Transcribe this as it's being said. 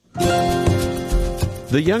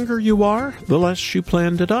The younger you are, the less you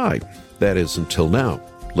plan to die. That is until now,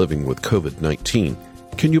 living with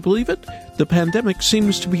COVID-19. Can you believe it? The pandemic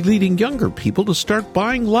seems to be leading younger people to start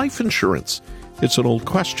buying life insurance. It's an old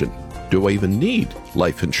question. Do I even need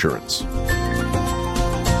life insurance?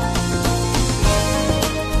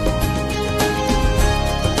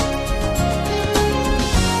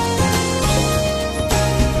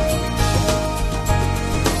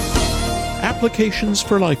 Applications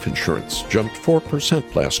for life insurance jumped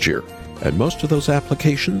 4% last year, and most of those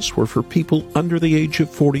applications were for people under the age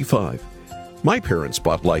of 45. My parents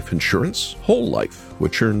bought life insurance, whole life,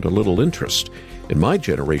 which earned a little interest. In my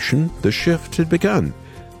generation, the shift had begun.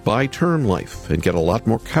 Buy term life and get a lot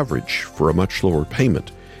more coverage for a much lower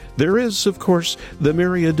payment. There is, of course, the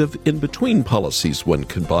myriad of in-between policies one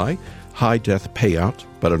can buy, high death payout,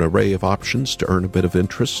 but an array of options to earn a bit of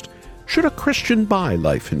interest. Should a Christian buy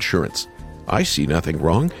life insurance? I see nothing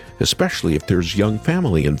wrong, especially if there's young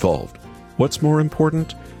family involved. What's more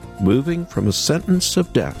important? Moving from a sentence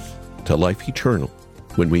of death to life eternal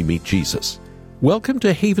when we meet Jesus. Welcome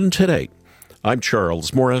to Haven Today. I'm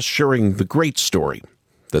Charles Morris, sharing the great story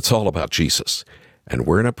that's all about Jesus. And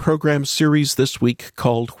we're in a program series this week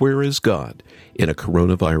called Where is God in a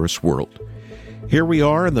Coronavirus World? Here we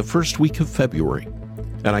are in the first week of February,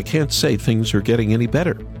 and I can't say things are getting any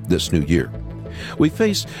better this new year. We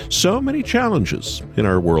face so many challenges in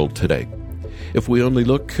our world today. If we only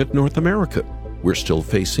look at North America, we're still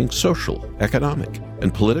facing social, economic,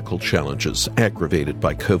 and political challenges aggravated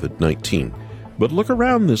by COVID-19. But look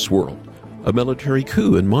around this world. A military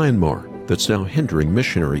coup in Myanmar that's now hindering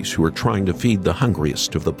missionaries who are trying to feed the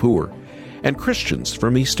hungriest of the poor, and Christians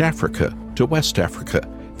from East Africa to West Africa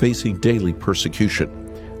facing daily persecution.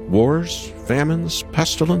 Wars, famines,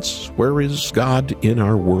 pestilence, where is God in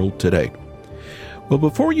our world today? Well,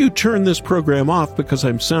 before you turn this program off because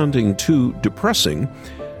I'm sounding too depressing,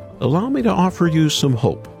 allow me to offer you some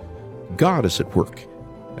hope. God is at work,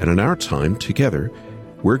 and in our time together,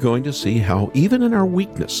 we're going to see how even in our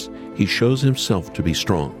weakness, He shows Himself to be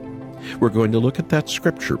strong. We're going to look at that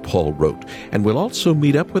scripture Paul wrote, and we'll also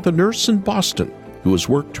meet up with a nurse in Boston who has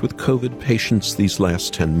worked with COVID patients these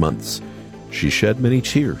last 10 months. She shed many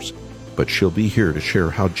tears, but she'll be here to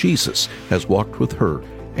share how Jesus has walked with her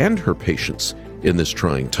and her patients in this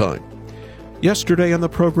trying time. Yesterday on the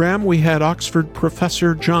program, we had Oxford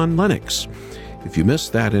professor John Lennox. If you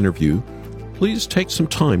missed that interview, please take some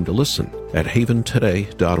time to listen at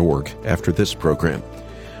haventoday.org after this program.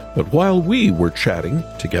 But while we were chatting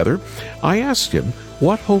together, I asked him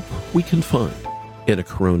what hope we can find in a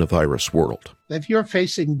coronavirus world. If you're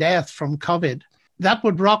facing death from COVID, that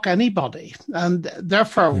would rock anybody. And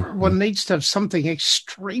therefore, one needs to have something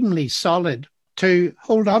extremely solid to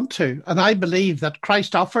hold on to. And I believe that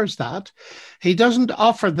Christ offers that. He doesn't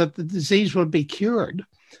offer that the disease will be cured,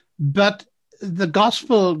 but the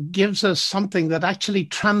gospel gives us something that actually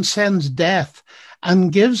transcends death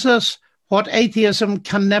and gives us what atheism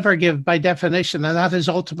can never give by definition, and that is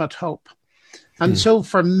ultimate hope. And so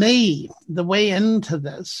for me, the way into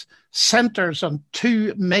this centers on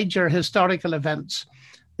two major historical events: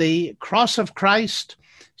 the cross of Christ,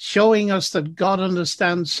 showing us that God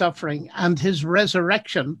understands suffering, and His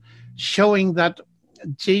resurrection, showing that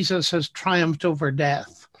Jesus has triumphed over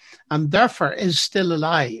death and therefore is still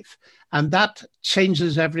alive. And that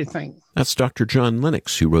changes everything. That's Dr. John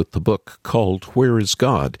Lennox, who wrote the book called Where is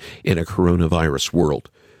God in a Coronavirus World?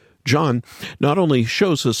 John not only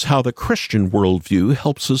shows us how the Christian worldview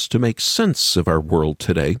helps us to make sense of our world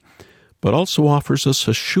today, but also offers us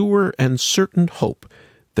a sure and certain hope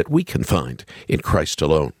that we can find in Christ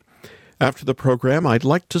alone. After the program, I'd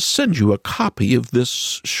like to send you a copy of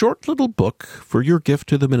this short little book for your gift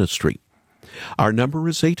to the ministry. Our number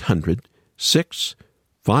is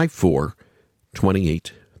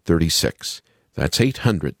 800-654-2836. That's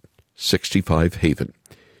 800-65-HAVEN.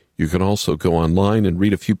 You can also go online and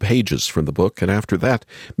read a few pages from the book, and after that,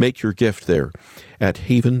 make your gift there at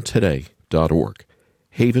haventoday.org.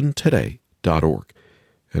 haventoday.org.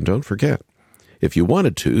 And don't forget, if you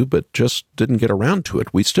wanted to, but just didn't get around to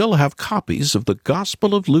it, we still have copies of the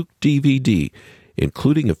Gospel of Luke DVD,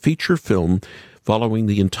 including a feature film following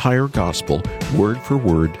the entire Gospel, word for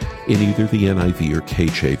word, in either the NIV or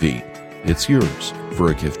KJV. It's yours for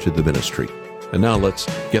a gift to the ministry. And now let's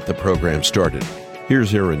get the program started.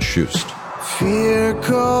 Here's Aaron Schust. Fear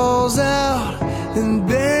calls out and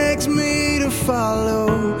begs me to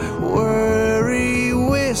follow. Worry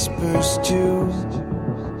whispers too.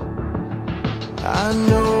 I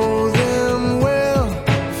know them well,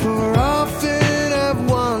 for often I've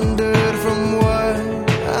wandered from what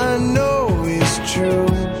I know is true.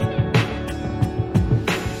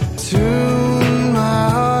 Tune my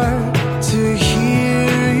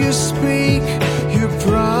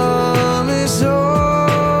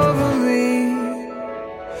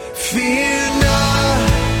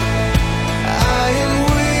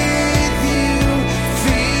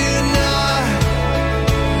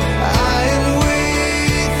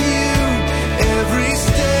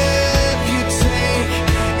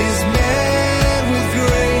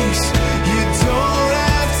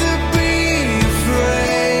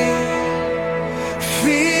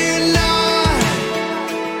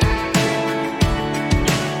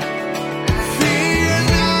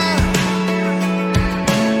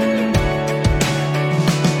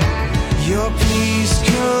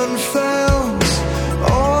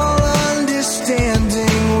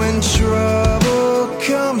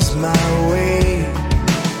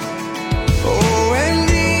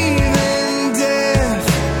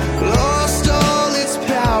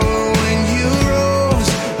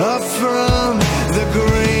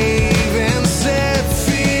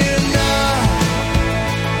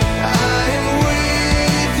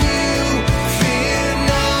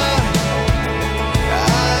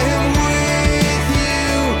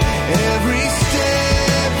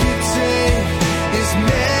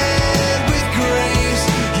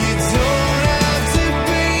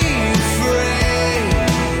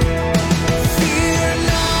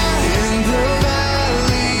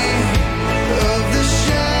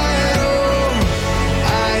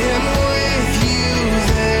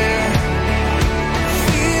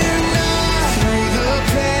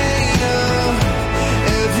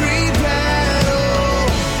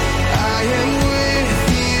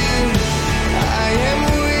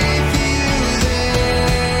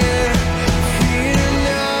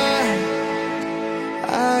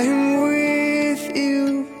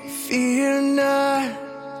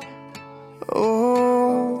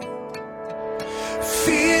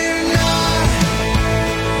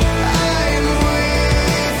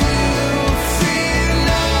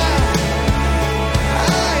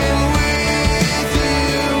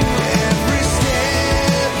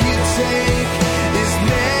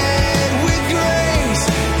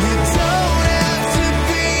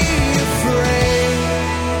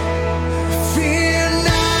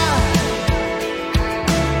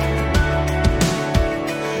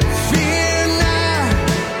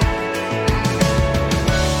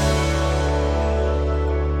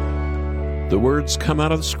The words come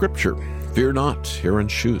out of the Scripture. Fear not, Aaron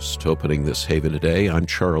Schust, opening this Haven today. I'm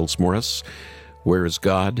Charles Morris. Where is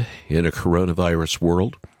God in a coronavirus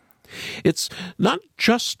world? It's not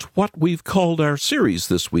just what we've called our series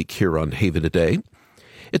this week here on Haven Today.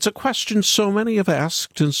 It's a question so many have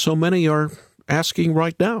asked and so many are asking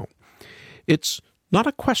right now. It's not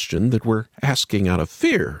a question that we're asking out of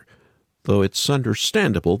fear, though it's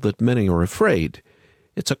understandable that many are afraid.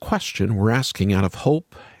 It's a question we're asking out of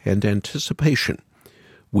hope and anticipation.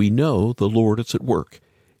 We know the Lord is at work,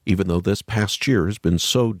 even though this past year has been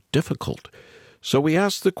so difficult. So we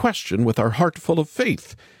ask the question with our heart full of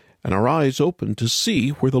faith and our eyes open to see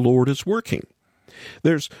where the Lord is working.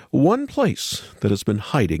 There's one place that has been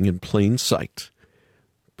hiding in plain sight,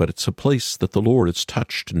 but it's a place that the Lord has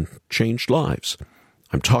touched and changed lives.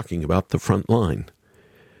 I'm talking about the front line.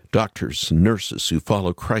 Doctors and nurses who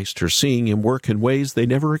follow Christ are seeing Him work in ways they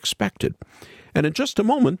never expected. And in just a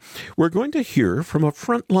moment, we're going to hear from a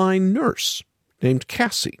frontline nurse named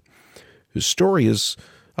Cassie, whose story is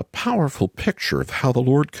a powerful picture of how the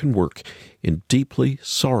Lord can work in deeply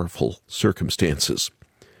sorrowful circumstances.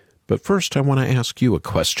 But first, I want to ask you a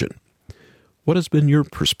question. What has been your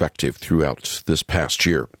perspective throughout this past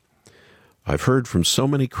year? I've heard from so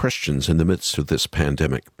many Christians in the midst of this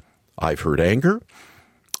pandemic. I've heard anger.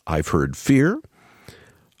 I've heard fear.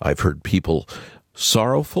 I've heard people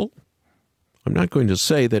sorrowful. I'm not going to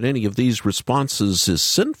say that any of these responses is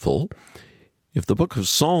sinful. If the book of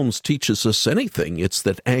Psalms teaches us anything, it's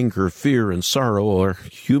that anger, fear, and sorrow are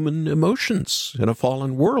human emotions in a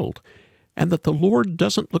fallen world, and that the Lord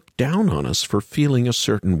doesn't look down on us for feeling a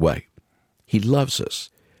certain way. He loves us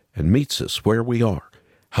and meets us where we are,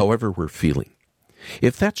 however we're feeling.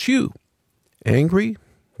 If that's you, angry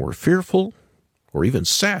or fearful or even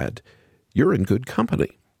sad, you're in good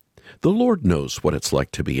company. The Lord knows what it's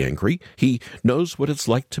like to be angry. He knows what it's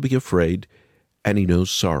like to be afraid, and He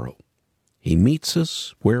knows sorrow. He meets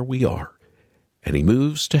us where we are, and He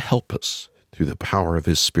moves to help us through the power of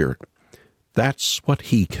His Spirit. That's what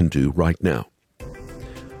He can do right now.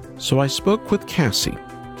 So I spoke with Cassie,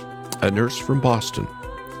 a nurse from Boston,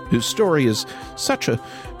 whose story is such a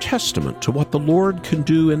testament to what the Lord can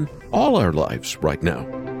do in all our lives right now.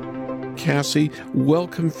 Cassie,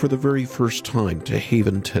 welcome for the very first time to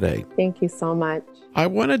Haven Today. Thank you so much. I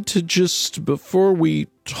wanted to just, before we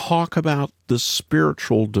talk about the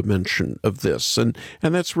spiritual dimension of this, and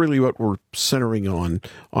that's really what we're centering on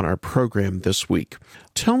our program this week,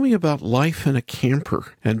 tell me about life in a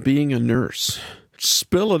camper and being a nurse.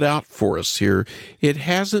 Spill it out for us here. It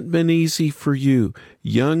hasn't been easy for you.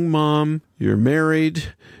 Young mom, you're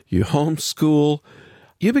married, you homeschool.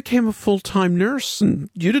 You became a full-time nurse, and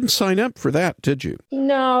you didn't sign up for that, did you?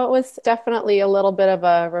 No, it was definitely a little bit of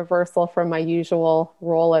a reversal from my usual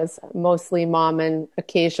role as mostly mom and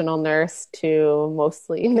occasional nurse to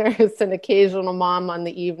mostly nurse and occasional mom on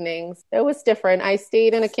the evenings. It was different. I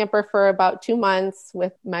stayed in a camper for about 2 months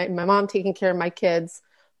with my mom taking care of my kids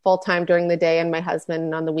full-time during the day and my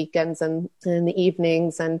husband on the weekends and in the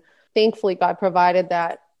evenings. And thankfully, God provided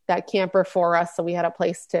that camper for us. So we had a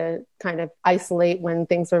place to kind of isolate when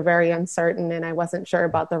things were very uncertain and I wasn't sure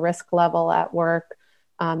about the risk level at work.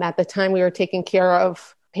 At the time, we were taking care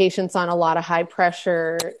of patients on a lot of high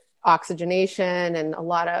pressure oxygenation and a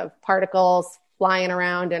lot of particles flying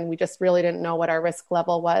around. And we just really didn't know what our risk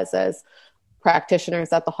level was as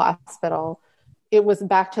practitioners at the hospital. It was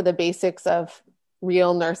back to the basics of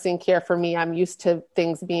real nursing care for me. I'm used to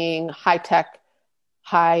things being high tech,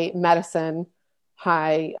 high medicine,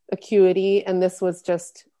 high acuity. And this was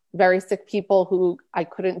just very sick people who I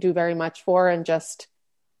couldn't do very much for and just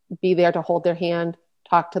be there to hold their hand,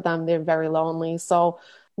 talk to them. They're very lonely. So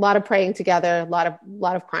a lot of praying together, a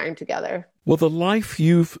lot of crying together. Well, the life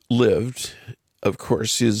you've lived, of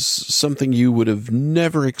course, is something you would have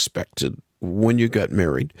never expected when you got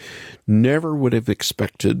married, never would have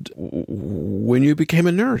expected when you became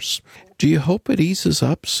a nurse. Do you hope it eases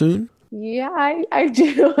up soon? Yeah, I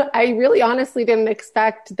do. I really honestly didn't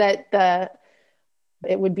expect that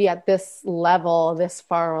it would be at this level this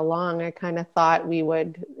far along. I kind of thought it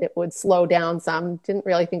would slow down some. Didn't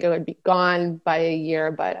really think it would be gone by a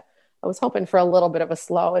year, but I was hoping for a little bit of a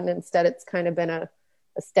slow, and instead it's kind of been a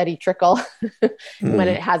steady trickle when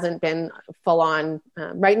it hasn't been full on.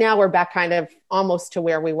 Right now we're back kind of almost to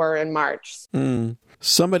where we were in March.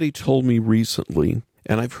 Somebody told me recently,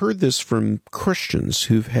 and I've heard this from Christians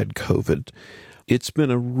who've had COVID, it's been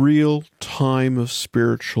a real time of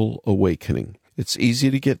spiritual awakening. It's easy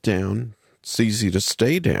to get down. It's easy to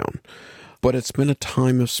stay down. But it's been a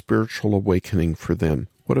time of spiritual awakening for them.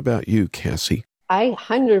 What about you, Cassie? I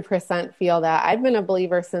 100% feel that. I've been a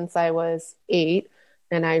believer since I was 8.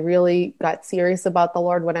 And I really got serious about the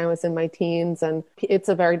Lord when I was in my teens. And it's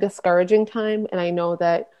a very discouraging time. And I know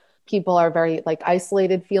that people are very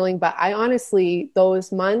isolated feeling, but I honestly,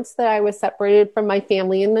 those months that I was separated from my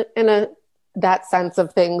family that sense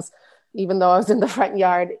of things, even though I was in the front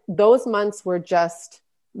yard, those months were just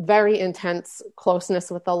very intense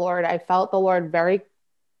closeness with the Lord. I felt the Lord very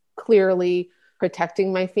clearly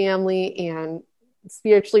protecting my family and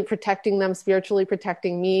spiritually protecting them, spiritually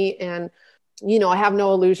protecting me. And, I have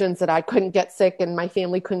no illusions that I couldn't get sick and my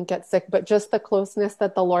family couldn't get sick, but just the closeness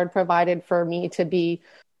that the Lord provided for me to be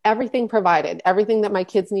everything provided, everything that my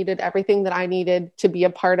kids needed, everything that I needed to be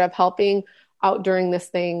a part of helping out during this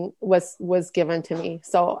thing was given to me.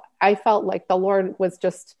 So I felt like the Lord was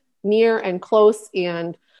just near and close,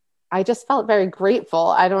 and I just felt very grateful.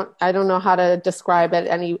 I don't know how to describe it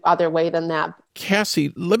any other way than that.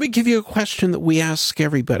 Cassie, let me give you a question that we ask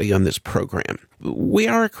everybody on this program. We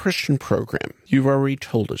are a Christian program. You've already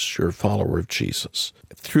told us you're a follower of Jesus.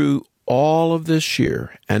 Through all of this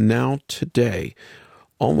year, and now today,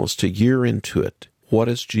 almost a year into it, what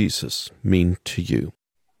does Jesus mean to you?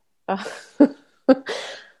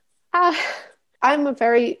 I'm a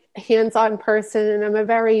very hands-on person, and I'm a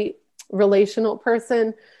very relational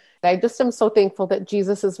person. I just am so thankful that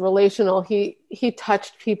Jesus is relational. He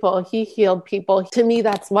touched people. He healed people. To me,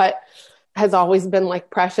 that's what has always been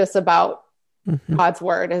precious about God's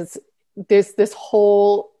word, is there's this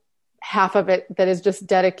whole half of it that is just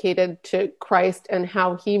dedicated to Christ and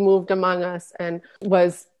how he moved among us and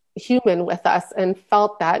was human with us and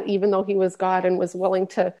felt that even though he was God and was willing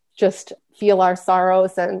to just feel our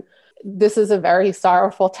sorrows. And this is a very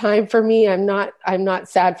sorrowful time for me. I'm not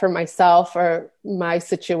sad for myself or my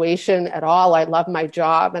situation at all. I love my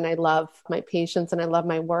job and I love my patients and I love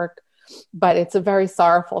my work, but it's a very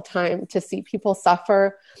sorrowful time to see people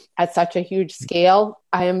suffer at such a huge scale.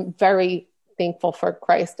 I am very thankful for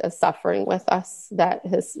Christ as suffering with us. That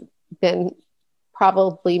has been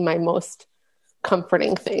probably my most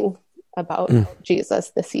comforting thing about Jesus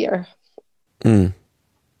this year.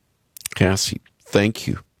 Cassie, thank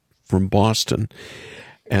you from Boston.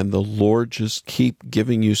 And the Lord just keep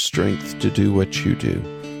giving you strength to do what you do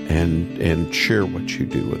and share what you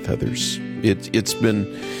do with others. It's just been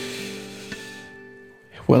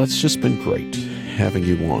great having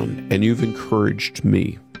you on. And you've encouraged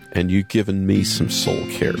me, and you've given me some soul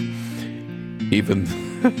care. Even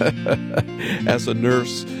as a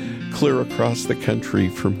nurse clear across the country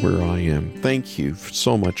from where I am. Thank you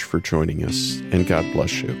so much for joining us, and God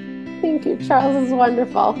bless you. Thank you, Charles. This is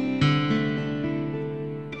wonderful.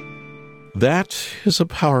 That is a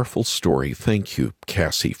powerful story. Thank you,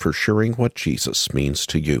 Cassie, for sharing what Jesus means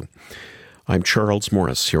to you. I'm Charles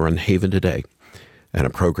Morris here on Haven Today, and a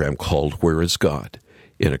program called Where is God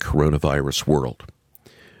in a Coronavirus World.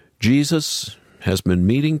 Jesus has been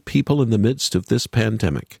meeting people in the midst of this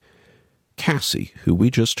pandemic. Cassie, who we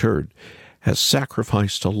just heard, has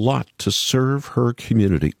sacrificed a lot to serve her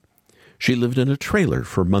community. She lived in a trailer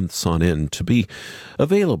for months on end to be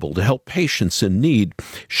available to help patients in need.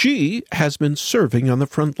 She has been serving on the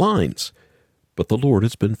front lines, but the Lord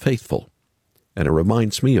has been faithful. And it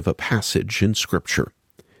reminds me of a passage in Scripture.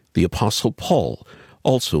 The Apostle Paul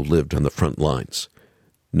also lived on the front lines.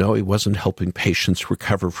 No, he wasn't helping patients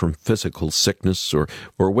recover from physical sickness or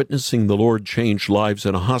witnessing the Lord change lives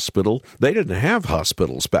in a hospital. They didn't have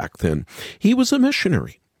hospitals back then. He was a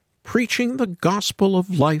missionary, preaching the gospel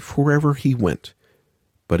of life wherever he went.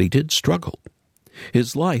 But he did struggle.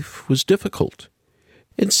 His life was difficult.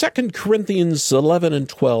 In 2 Corinthians 11 and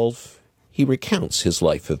 12, he recounts his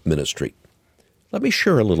life of ministry. Let me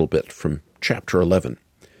share a little bit from chapter 11.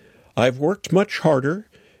 I've worked much harder,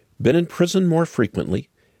 been in prison more frequently,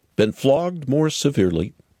 been flogged more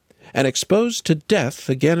severely, and exposed to death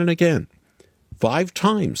again and again. 5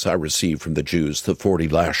 times I received from the Jews the 40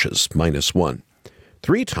 lashes minus 1.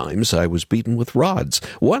 3 times I was beaten with rods.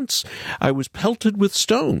 Once I was pelted with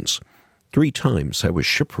stones. 3 times I was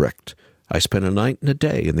shipwrecked. I spent a night and a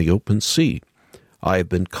day in the open sea. I have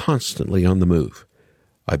been constantly on the move.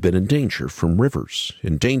 I've been in danger from rivers,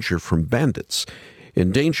 in danger from bandits,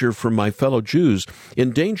 in danger from my fellow Jews,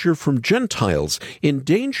 in danger from Gentiles, in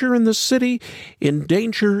danger in the city, in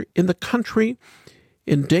danger in the country,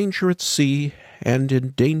 in danger at sea, and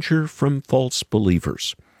in danger from false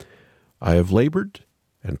believers. I have labored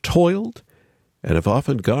and toiled, and have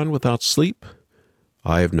often gone without sleep.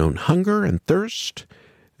 I have known hunger and thirst,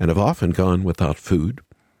 and have often gone without food.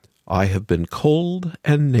 I have been cold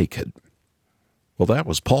and naked. Well, that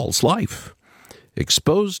was Paul's life,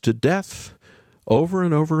 exposed to death over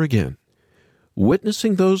and over again,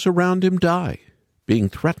 witnessing those around him die, being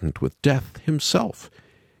threatened with death himself.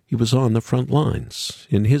 He was on the front lines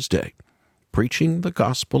in his day, preaching the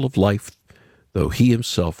gospel of life, though he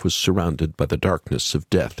himself was surrounded by the darkness of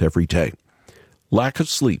death every day. Lack of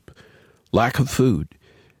sleep, lack of food,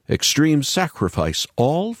 extreme sacrifice,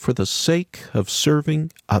 all for the sake of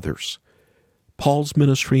serving others. Paul's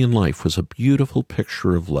ministry and life was a beautiful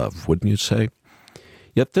picture of love, wouldn't you say?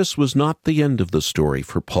 Yet this was not the end of the story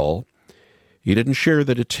for Paul. He didn't share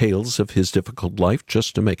the details of his difficult life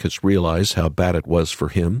just to make us realize how bad it was for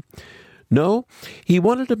him. No, he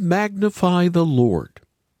wanted to magnify the Lord.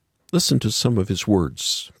 Listen to some of his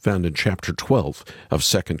words found in chapter 12 of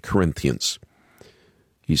 2 Corinthians.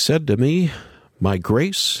 He said to me, "My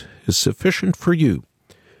grace is sufficient for you,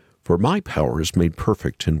 for my power is made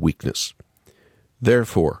perfect in weakness.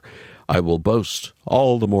 Therefore, I will boast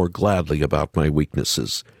all the more gladly about my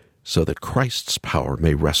weaknesses, so that Christ's power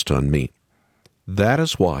may rest on me. That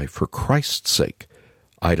is why, for Christ's sake,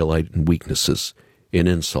 I delight in weaknesses, in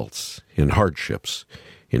insults, in hardships,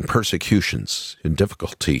 in persecutions, in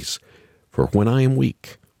difficulties. For when I am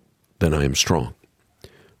weak, then I am strong."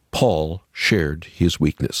 Paul shared his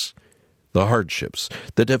weakness, the hardships,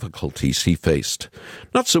 the difficulties he faced,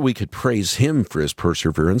 not so we could praise him for his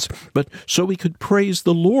perseverance, but so we could praise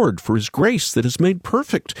the Lord for his grace that is made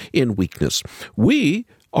perfect in weakness. We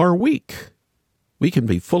are weak. We can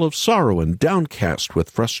be full of sorrow and downcast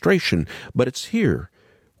with frustration, but it's here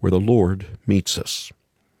where the Lord meets us.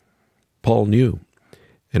 Paul knew,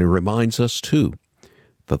 and it reminds us too,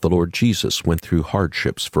 that the Lord Jesus went through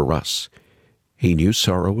hardships for us. He knew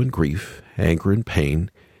sorrow and grief, anger and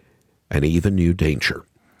pain, and he even knew danger.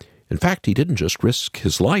 In fact, he didn't just risk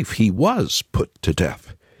his life, he was put to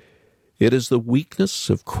death. It is the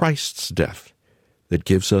weakness of Christ's death that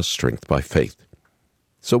gives us strength by faith.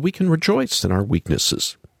 So we can rejoice in our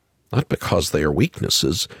weaknesses, not because they are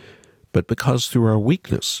weaknesses, but because through our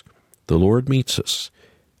weakness, the Lord meets us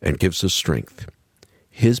and gives us strength.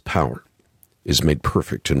 His power is made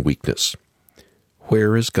perfect in weakness.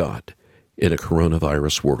 Where is God in a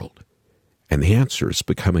coronavirus world? And the answer is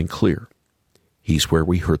becoming clear. He's where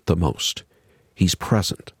we hurt the most. He's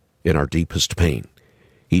present in our deepest pain.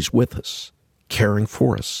 He's with us, caring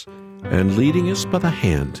for us, and leading us by the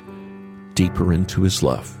hand deeper into his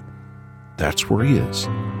love. That's where he is,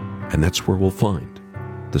 and that's where we'll find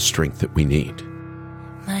the strength that we need.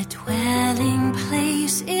 My dwelling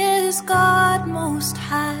place is God Most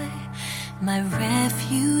High, my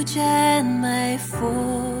refuge and my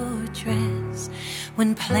fortress.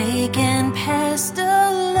 When plague and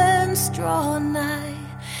pestilence draw nigh,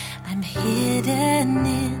 I'm hidden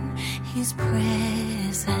in his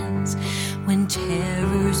presence. When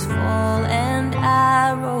terrors fall and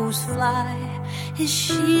arrows fly, his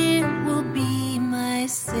shield will be my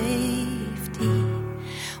safety.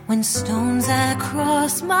 When stones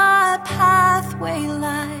across my pathway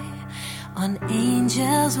lie, on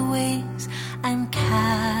angels' wings I'm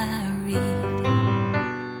carried.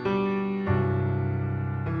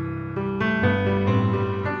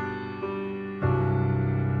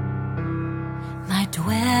 My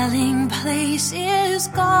dwelling place is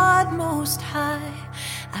God Most High,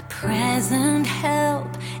 a present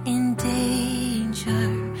help in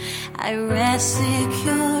danger. I rest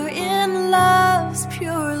secure in love's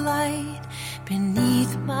pure light,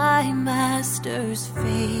 beneath my Master's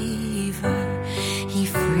favor. He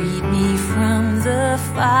freed me from the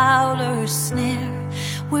fowler's snare,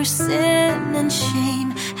 where sin and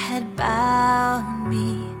shame had bound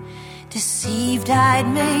me. Deceived, I'd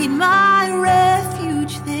made my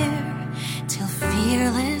refuge there, till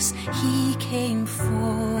fearless he came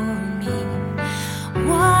for me.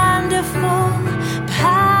 Wonderful,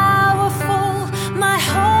 powerful, my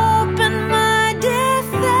hope and my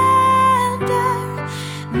defender,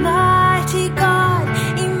 mighty God,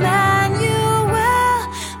 Emmanuel,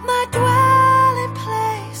 my dwelling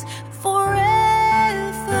place forever.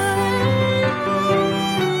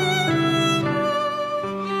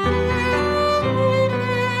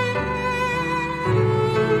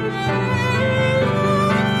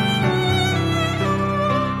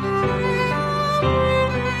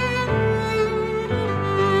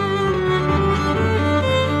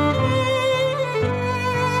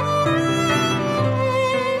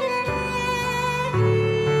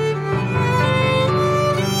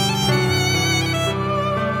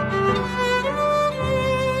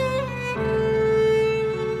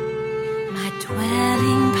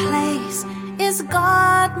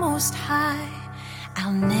 God Most High,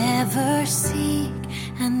 I'll never seek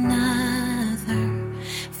another,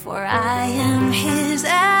 for I am his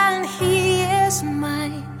and he is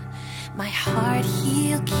mine. My heart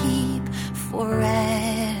he'll keep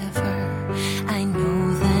forever. I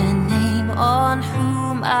know the name on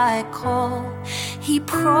whom my call. He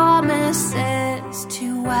promises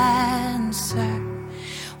to answer.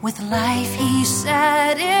 With life he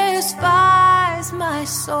satisfies my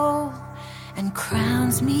soul and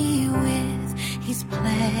crowns me with his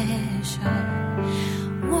pleasure.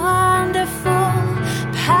 Wonderful,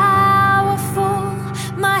 powerful,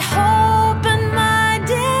 my hope and my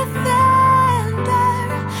defender,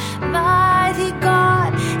 mighty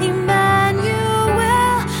God,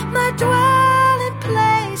 Emmanuel, my dwelling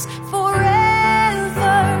place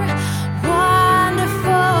forever.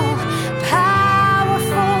 Wonderful,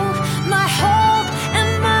 powerful, my hope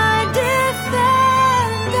and my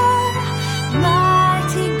defender,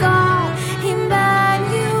 mighty God,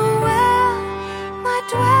 Emmanuel, my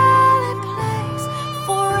dwelling place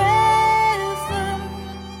forever,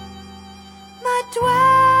 my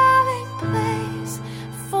dwelling place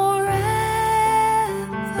forever.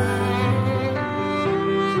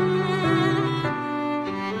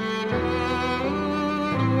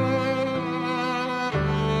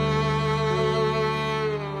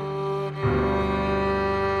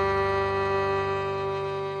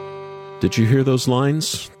 Did you hear those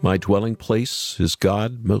lines? My dwelling place is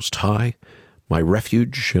God Most High, my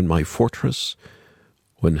refuge and my fortress.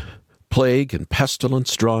 When plague and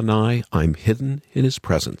pestilence draw nigh, I'm hidden in his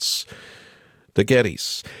presence. The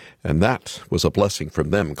Gettys, and that was a blessing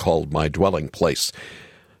from them, called My Dwelling Place.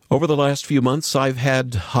 Over the last few months, I've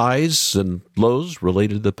had highs and lows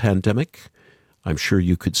related to the pandemic. I'm sure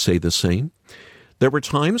you could say the same. There were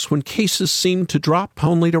times when cases seemed to drop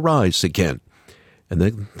only to rise again. And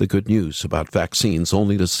then the good news about vaccines,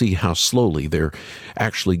 only to see how slowly they're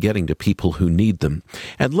actually getting to people who need them.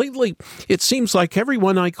 And lately, it seems like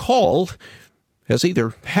everyone I call has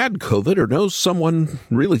either had COVID or knows someone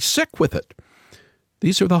really sick with it.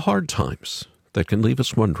 These are the hard times that can leave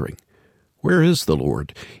us wondering, where is the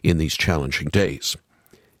Lord in these challenging days?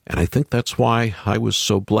 And I think that's why I was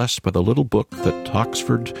so blessed by the little book that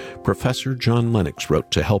Oxford professor John Lennox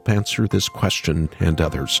wrote to help answer this question and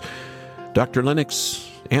others. Dr. Lennox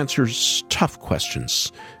answers tough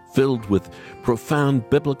questions filled with profound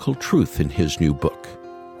biblical truth in his new book,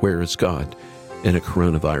 Where is God in a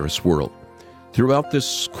Coronavirus World? Throughout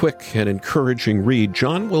this quick and encouraging read,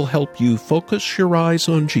 John will help you focus your eyes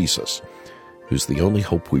on Jesus, who's the only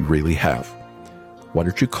hope we really have. Why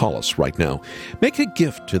don't you call us right now? Make a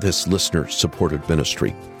gift to this listener-supported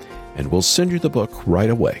ministry, and we'll send you the book right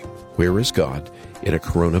away, Where is God in a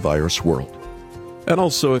Coronavirus World? And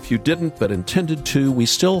also, if you didn't but intended to, we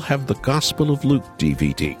still have the Gospel of Luke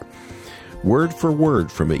DVD. Word for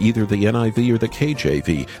word from either the NIV or the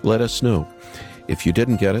KJV, let us know if you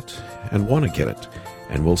didn't get it and want to get it,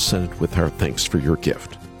 and we'll send it with our thanks for your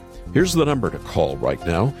gift. Here's the number to call right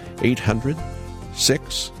now,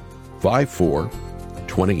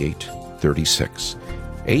 800-654-2836,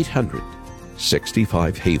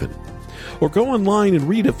 800-65-HAVEN. Or go online and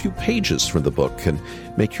read a few pages from the book and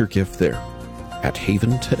make your gift there at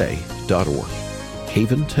haventoday.org,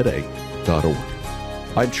 haventoday.org.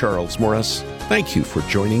 I'm Charles Morris. Thank you for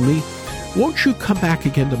joining me. Won't you come back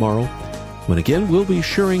again tomorrow, when again we'll be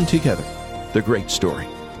sharing together the great story.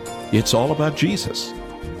 It's all about Jesus,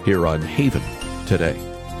 here on Haven Today.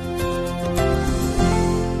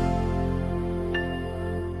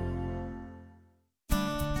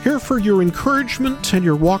 Here for your encouragement and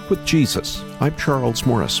your walk with Jesus. I'm Charles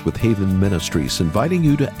Morris with Haven Ministries, inviting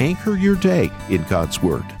you to anchor your day in God's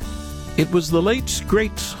Word. It was the late,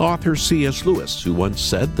 great author C.S. Lewis who once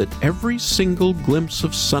said that every single glimpse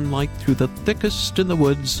of sunlight through the thickest in the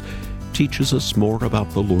woods teaches us more about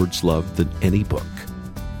the Lord's love than any book.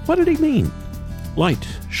 What did he mean? Light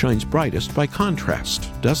shines brightest by contrast,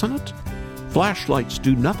 doesn't it? Flashlights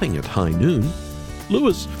do nothing at high noon.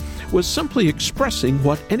 Lewis was simply expressing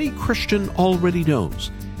what any Christian already knows.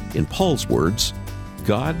 In Paul's words,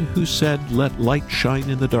 God who said, "Let light shine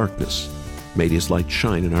in the darkness," made his light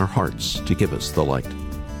shine in our hearts to give us the light.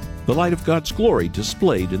 The light of God's glory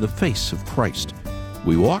displayed in the face of Christ.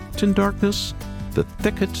 We walked in darkness, the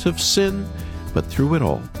thicket of sin, but through it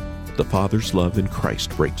all, the Father's love in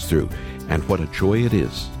Christ breaks through. And what a joy it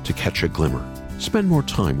is to catch a glimmer. Spend more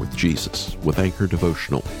time with Jesus with Anchor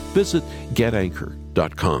Devotional. Visit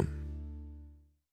getanchor.com.